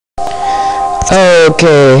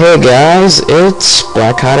Okay, hey guys, it's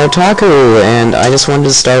Black Hot Otaku, and I just wanted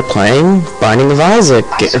to start playing Binding of Isaac.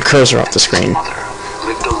 Get your cursor off the screen. Mother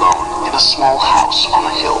lived alone in a small house on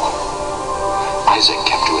a hill. Isaac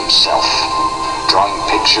kept to himself, drawing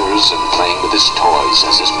pictures and playing with his toys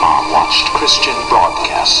as his mom watched Christian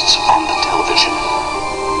broadcasts on the television.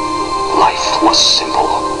 Life was simple,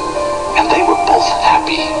 and they were both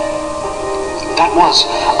happy. That was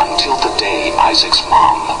until the day Isaac's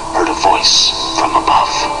mom heard a voice from above.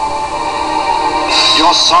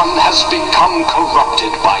 Your son has become corrupted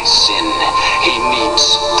by sin. He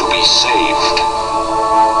needs to be saved.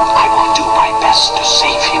 I will do my best to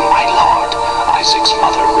save him, my lord, Isaac's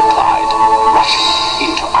mother replied, rushing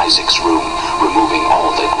into Isaac's room, removing all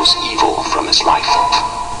that was evil from his life.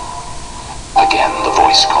 Again, the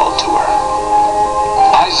voice called to her.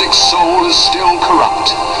 Isaac's soul is still corrupt.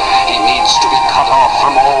 He needs to be cut off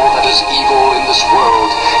from all that is evil in this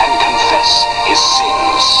world and confess his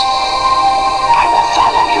sins. I will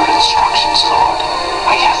follow your instructions, Lord.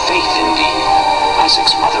 I have faith in thee,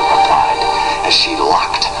 Isaac's mother replied, as she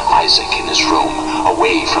locked Isaac in his room,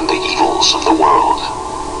 away from the evils of the world.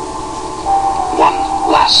 One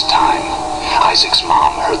last time, Isaac's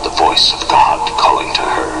mom heard the voice of God calling to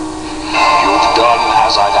her. You've done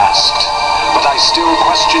as I've asked, but I still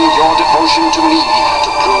question your devotion to me.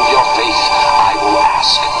 To prove your faith, I will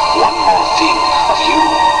ask one more thing of you.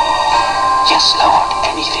 Yes, Lord,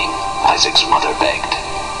 anything, Isaac's mother begged.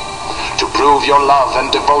 To prove your love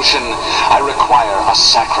and devotion, I require a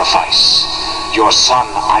sacrifice. Your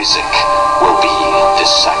son, Isaac, will be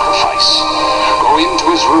this sacrifice. Go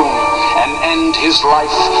into his room and end his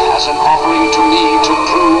life as an offering to me to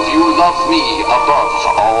prove you love me above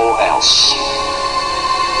all else.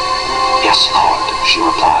 Yes, Lord, she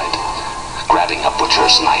replied, grabbing a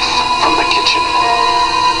butcher's knife from the kitchen.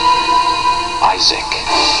 Isaac,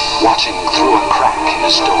 watching through a crack in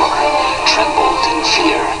his door, trembled in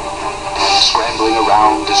fear. Scrambling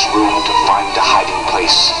around his room to find a hiding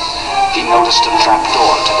place, he noticed a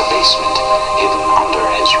trapdoor to the basement hidden under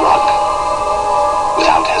his rug.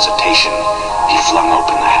 Without hesitation, he flung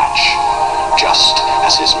open the hatch, just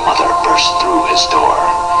as his mother burst through his door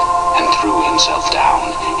and threw himself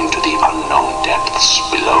down into the unknown depths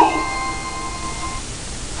below.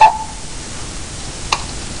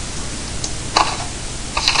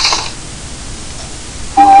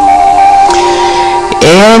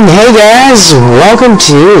 And hey guys, welcome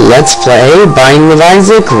to Let's Play Binding of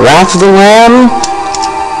Isaac, Wrath of the Lamb.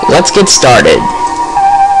 Let's get started.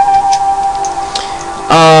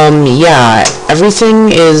 Yeah, everything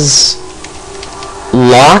is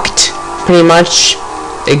locked, pretty much,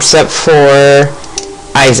 except for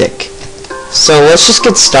Isaac. So let's just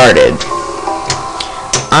get started.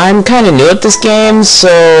 I'm kind of new at this game,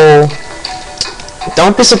 so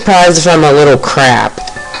don't be surprised if I'm a little crap.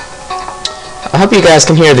 I hope you guys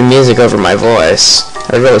can hear the music over my voice.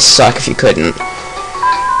 It would really suck if you couldn't.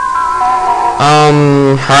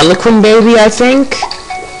 Harlequin Baby, I think?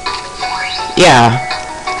 Yeah.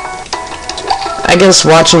 I guess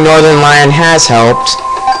watching Northern Lion has helped.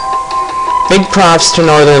 Big props to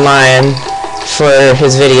Northern Lion for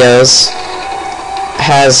his videos.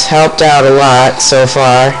 Has helped out a lot so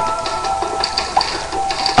far.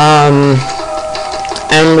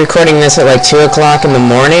 I'm recording this at like 2 o'clock in the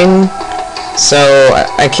morning, so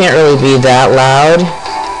I can't really be that loud.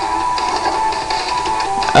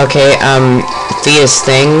 Okay, Thea's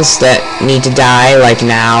things that need to die, like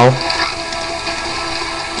now.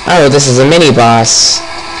 Oh, this is a mini-boss.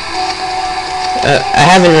 I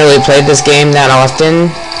haven't really played this game that often.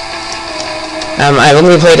 I've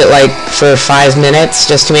only played it like for 5 minutes,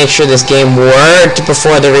 just to make sure this game worked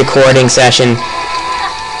before the recording session.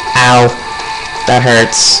 Ow. That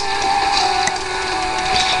hurts.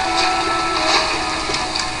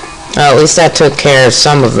 At least that took care of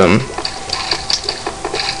some of them.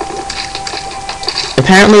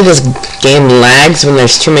 Apparently this game lags when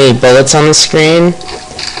there's too many bullets on the screen.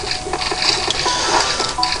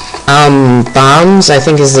 Bombs, I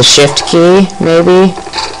think, is the shift key, maybe?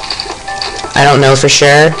 I don't know for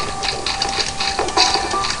sure.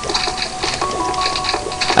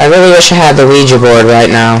 I really wish I had the Ouija board right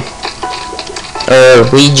now. Or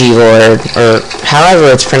Ouija board, or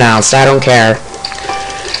however it's pronounced, I don't care.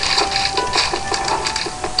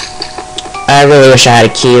 I really wish I had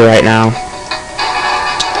a key right now.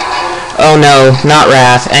 Oh no, not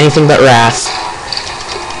Wrath. Anything but Wrath.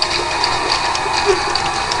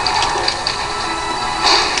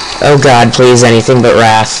 Oh god, please, anything but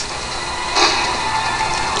Wrath.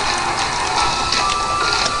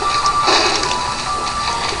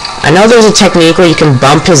 I know there's a technique where you can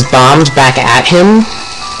bump his bombs back at him,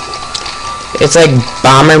 It's like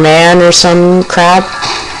Bomberman or some crap.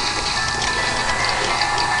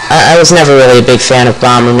 I was never really a big fan of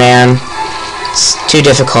Bomberman. It's too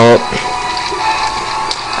difficult.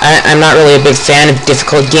 I'm not really a big fan of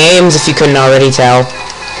difficult games, if you couldn't already tell.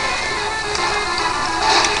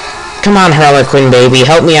 Come on, Harlequin baby,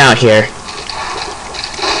 help me out here.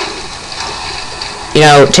 You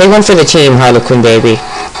know, take one for the team, Harlequin baby.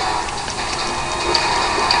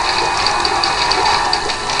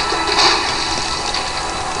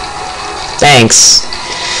 Thanks.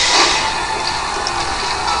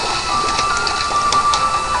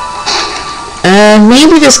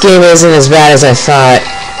 Maybe this game isn't as bad as I thought.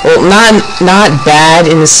 Well, not bad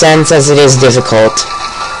in the sense as it is difficult.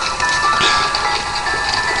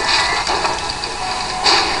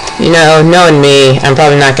 You know, knowing me, I'm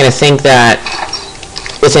probably not going to think that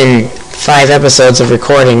within 5 episodes of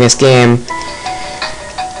recording this game.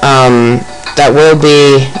 That will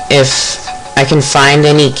be if I can find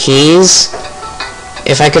any keys.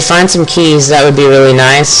 If I could find some keys, that would be really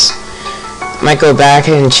nice. Might go back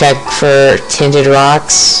and check for tinted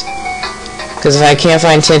rocks. Because if I can't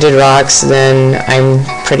find tinted rocks, then I'm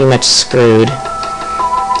pretty much screwed.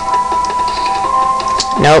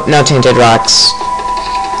 Nope, no tinted rocks.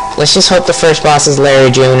 Let's just hope the first boss is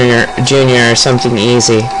Larry Jr. or something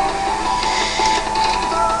easy.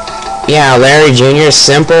 Yeah, Larry Jr. is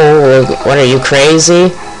simple. What are you,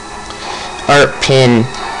 crazy? Or Pin.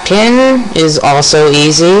 Pin is also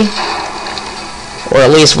easy. Or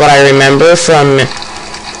at least what I remember from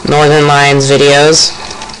Northern Lions videos.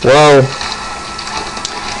 Whoa.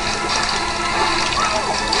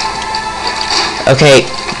 Okay,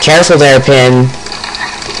 careful there, Pin.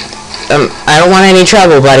 I don't want any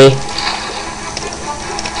trouble, buddy.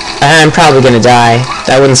 I'm probably gonna die.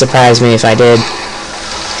 That wouldn't surprise me if I did.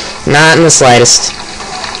 Not in the slightest.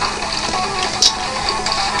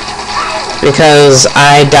 Because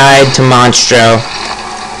I died to Monstro.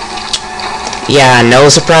 Yeah, no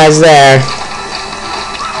surprise there.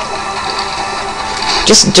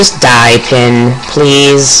 Just die, Pin,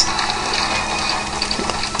 please.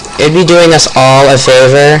 It'd be doing us all a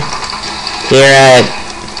favor here at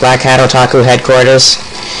Black Hat Otaku headquarters.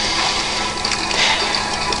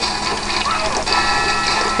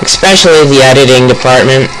 Especially the editing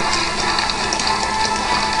department.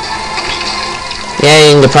 The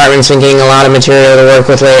editing department's been getting a lot of material to work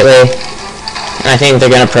with lately. I think they're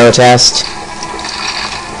gonna protest.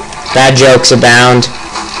 Bad jokes abound.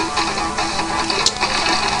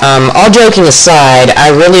 All joking aside, I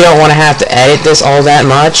really don't want to have to edit this all that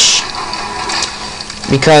much.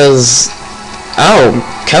 Because... oh,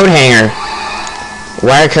 coat hanger.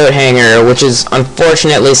 Wire coat hanger, which is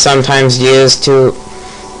unfortunately sometimes used to...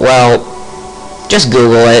 well, just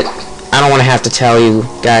Google it. I don't want to have to tell you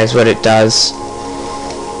guys what it does.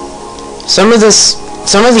 Some of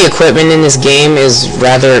the equipment in this game is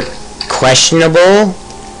rather questionable.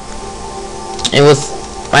 And with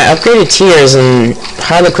my upgraded tiers and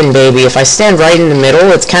Harlequin baby, if I stand right in the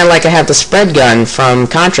middle, it's kind of like I have the spread gun from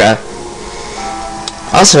Contra.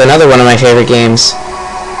 Also another one of my favorite games.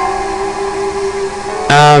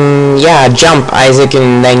 Yeah, jump, Isaac,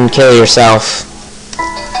 and then kill yourself.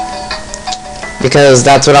 Because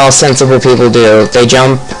that's what all sensible people do. They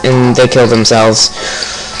jump and they kill themselves.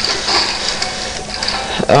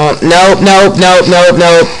 Oh, nope, nope, nope, nope,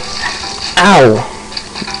 nope. Ow.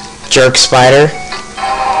 Jerk spider.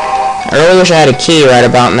 I really wish I had a key right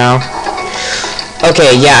about now.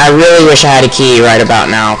 Okay, yeah, I really wish I had a key right about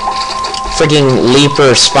now. Freaking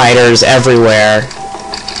leaper spiders everywhere.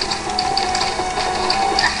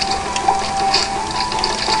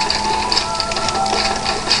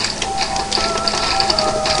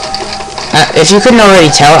 If you couldn't already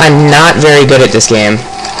tell, I'm not very good at this game.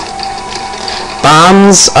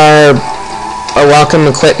 Bombs are a welcome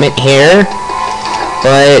equipment here,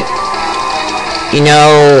 but, you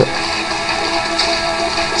know,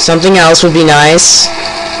 something else would be nice.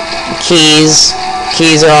 Keys.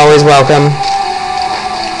 Keys are always welcome.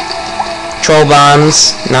 Troll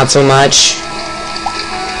bombs, not so much.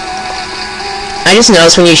 I just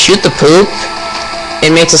noticed when you shoot the poop,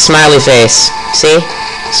 it makes a smiley face. See?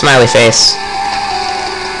 Smiley face.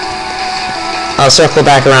 I'll circle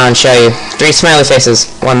back around and show you. 3 smiley faces.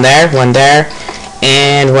 One there,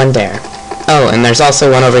 and one there. Oh, and there's also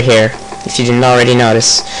one over here, if you didn't already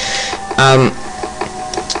notice.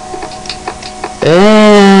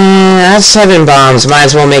 That's 7 bombs. Might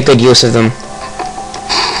as well make good use of them.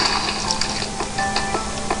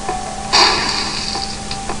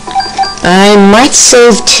 I might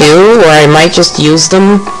save 2, or I might just use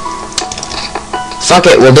them. Fuck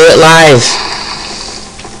it, we'll do it live.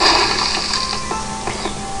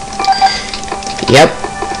 Yep.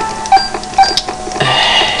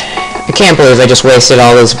 I can't believe I just wasted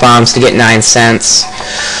all those bombs to get 9 cents.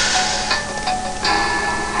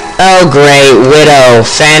 Oh great, Widow.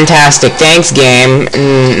 Fantastic. Thanks, game.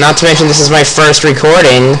 And not to mention this is my first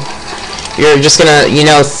recording. You're just gonna, you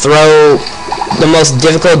know, throw the most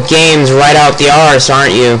difficult games right out the arse,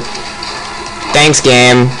 aren't you? Thanks,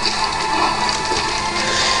 game.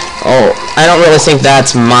 Oh, I don't really think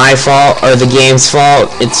that's my fault, or the game's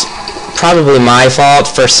fault. It's probably my fault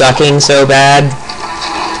for sucking so bad.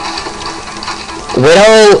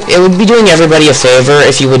 Widow, it would be doing everybody a favor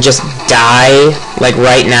if you would just die, like,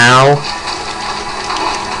 right now.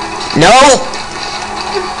 No!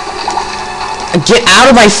 Get out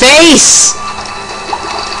of my face!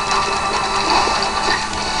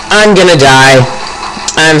 I'm gonna die.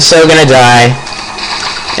 I'm so gonna die.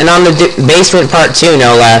 And on the basement part 2,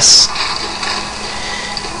 no less.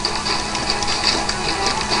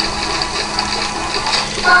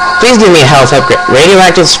 Please give me a health upgrade.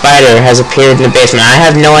 Radioactive spider has appeared in the basement. I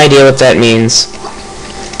have no idea what that means.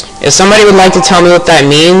 If somebody would like to tell me what that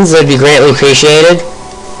means, that'd be greatly appreciated.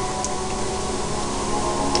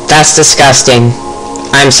 That's disgusting.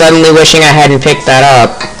 I'm suddenly wishing I hadn't picked that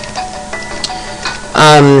up.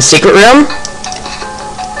 Secret room?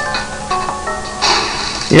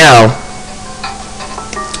 No.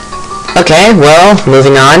 Okay, well,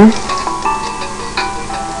 moving on.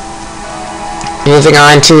 Moving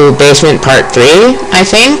on to basement part 3, I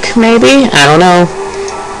think, maybe? I don't know.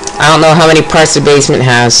 I don't know how many parts the basement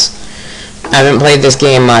has. I haven't played this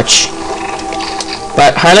game much.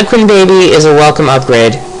 But Harlequin Baby is a welcome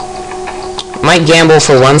upgrade. Might gamble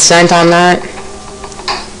for 1 cent on that.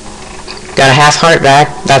 Got a half heart back.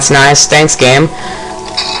 That's nice. Thanks, game.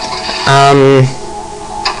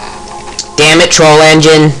 Damn it, troll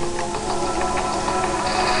engine.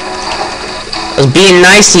 I was being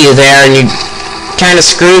nice to you there, and you kind of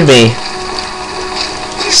screwed me.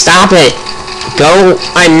 Stop it. Go.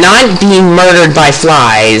 I'm not being murdered by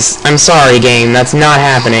flies. I'm sorry, game. That's not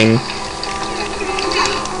happening.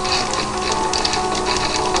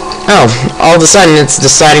 Oh, all of a sudden it's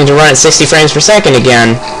deciding to run at 60 frames per second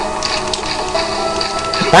again.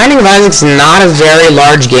 Binding of Isaac's not a very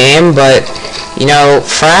large game, but, you know,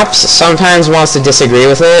 Fraps sometimes wants to disagree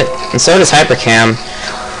with it, and so does Hypercam.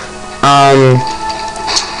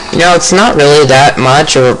 You know, it's not really that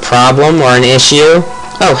much of a problem or an issue.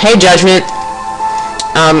 Oh, hey, Judgment.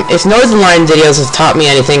 If Northern Line videos have taught me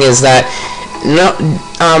anything, is that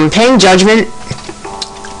paying Judgment,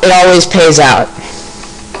 it always pays out.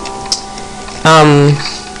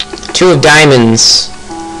 2 of diamonds.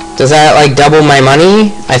 Does that, like, double my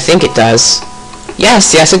money? I think it does.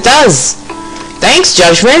 Yes, yes it does! Thanks,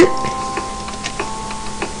 Judgment!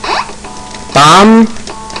 Bomb?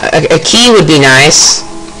 A key would be nice.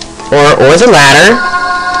 Or the ladder.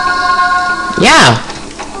 Yeah.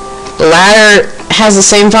 The ladder has the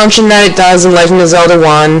same function that it does in Legend of Zelda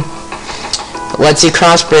 1. It lets you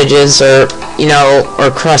cross bridges, or, you know,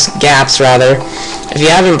 or cross gaps, rather. If you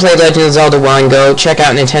haven't played Legend of Zelda 1, go check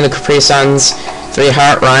out Nintendo Capri Sun's 3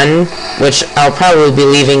 Heart Run, which I'll probably be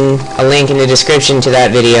leaving a link in the description to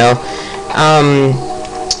that video.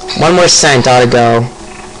 1 more cent ought to go.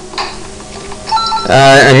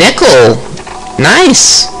 A nickel!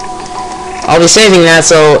 Nice! I'll be saving that,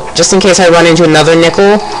 so just in case I run into another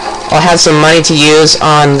nickel, I'll have some money to use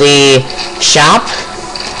on the shop,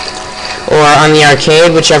 or on the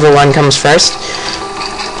arcade, whichever one comes first.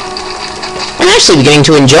 I'm actually beginning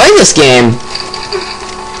to enjoy this game!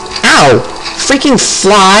 Ow! Freaking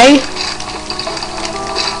fly!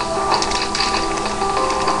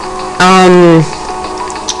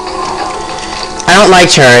 I don't like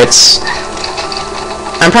turrets.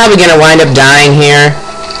 I'm probably gonna wind up dying here.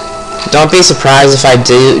 Don't be surprised if I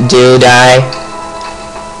do die.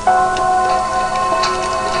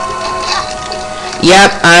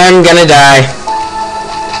 Yep, I'm gonna die.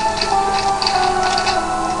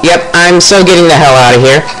 Yep, I'm so getting the hell out of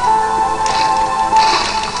here.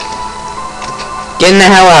 Getting the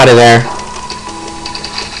hell out of there.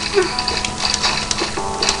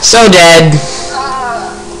 So dead.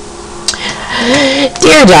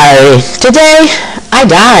 Dear Diary, today I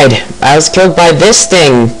died. I was killed by this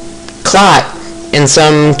thing, Clot, in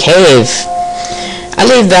some cave. I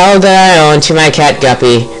leave the all that I own to my cat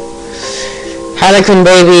Guppy. Harlequin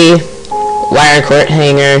Baby, wire cord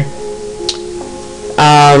hanger,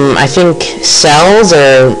 I think cells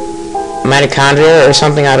or mitochondria or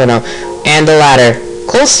something, I don't know. And the ladder.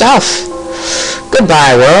 Cool stuff.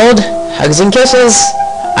 Goodbye, world. Hugs and kisses.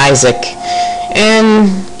 Isaac. And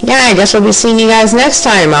yeah, I guess we'll be seeing you guys next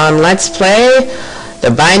time on Let's Play The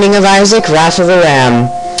Binding of Isaac, Wrath of the Ram.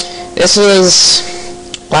 this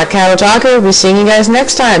was Black Cat Otaku. We'll be seeing you guys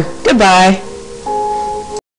next time. Goodbye.